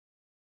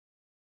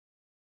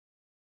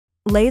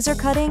Laser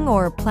cutting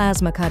or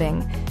plasma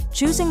cutting?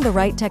 Choosing the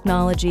right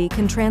technology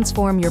can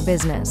transform your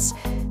business.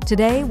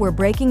 Today, we're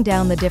breaking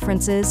down the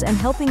differences and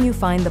helping you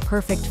find the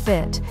perfect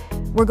fit.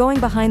 We're going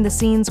behind the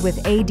scenes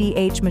with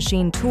ADH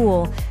Machine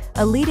Tool,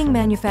 a leading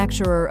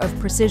manufacturer of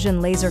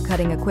precision laser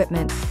cutting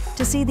equipment,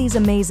 to see these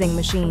amazing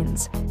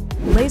machines.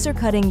 Laser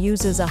cutting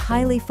uses a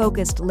highly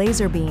focused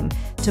laser beam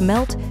to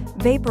melt,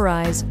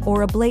 vaporize,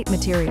 or ablate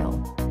material.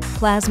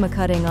 Plasma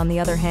cutting, on the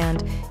other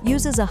hand,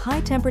 uses a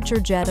high-temperature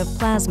jet of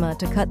plasma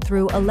to cut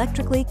through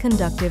electrically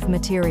conductive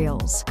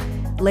materials.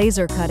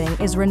 Laser cutting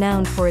is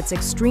renowned for its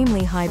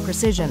extremely high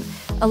precision,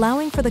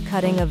 allowing for the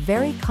cutting of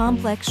very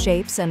complex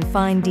shapes and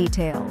fine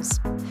details.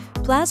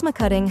 Plasma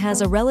cutting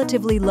has a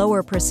relatively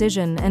lower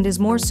precision and is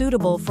more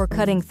suitable for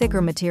cutting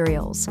thicker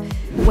materials.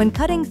 When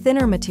cutting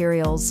thinner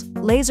materials,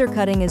 laser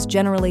cutting is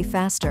generally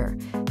faster.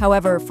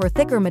 However, for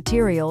thicker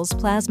materials,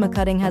 plasma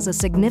cutting has a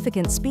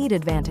significant speed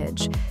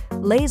advantage.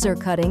 Laser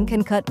cutting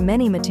can cut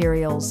many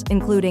materials,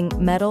 including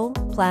metal,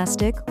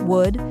 plastic,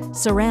 wood,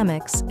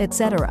 ceramics,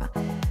 etc.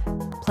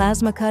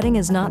 Plasma cutting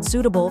is not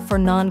suitable for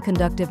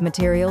non-conductive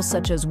materials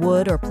such as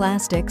wood or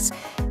plastics,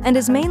 and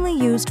is mainly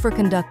used for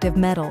conductive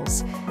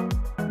metals.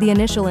 The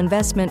initial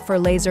investment for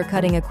laser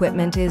cutting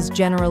equipment is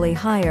generally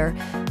higher,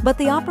 but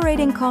the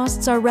operating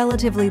costs are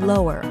relatively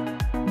lower.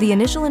 The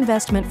initial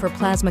investment for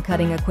plasma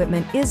cutting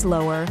equipment is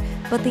lower,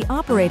 but the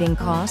operating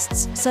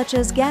costs, such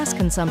as gas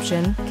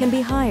consumption, can be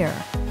higher.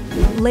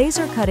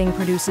 Laser cutting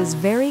produces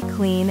very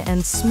clean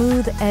and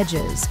smooth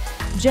edges.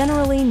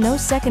 Generally, no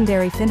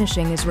secondary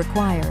finishing is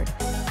required.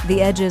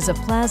 The edges of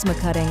plasma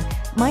cutting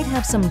might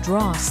have some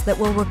dross that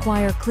will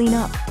require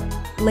cleanup.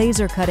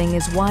 Laser cutting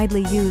is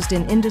widely used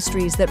in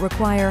industries that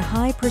require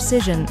high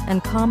precision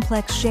and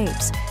complex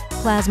shapes.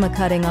 Plasma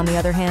cutting, on the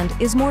other hand,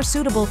 is more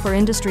suitable for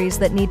industries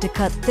that need to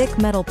cut thick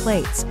metal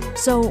plates.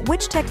 So,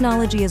 which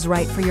technology is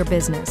right for your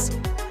business?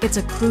 It's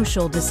a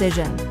crucial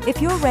decision.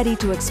 If you're ready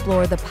to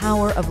explore the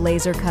power of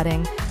laser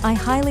cutting, I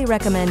highly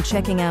recommend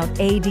checking out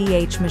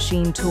ADH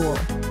Machine Tool.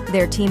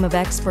 Their team of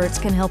experts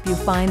can help you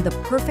find the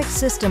perfect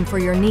system for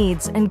your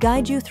needs and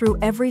guide you through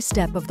every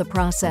step of the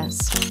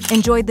process.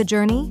 Enjoyed the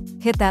journey?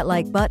 Hit that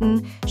like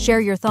button, share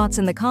your thoughts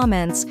in the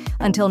comments.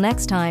 Until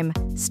next time,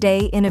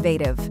 stay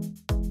innovative.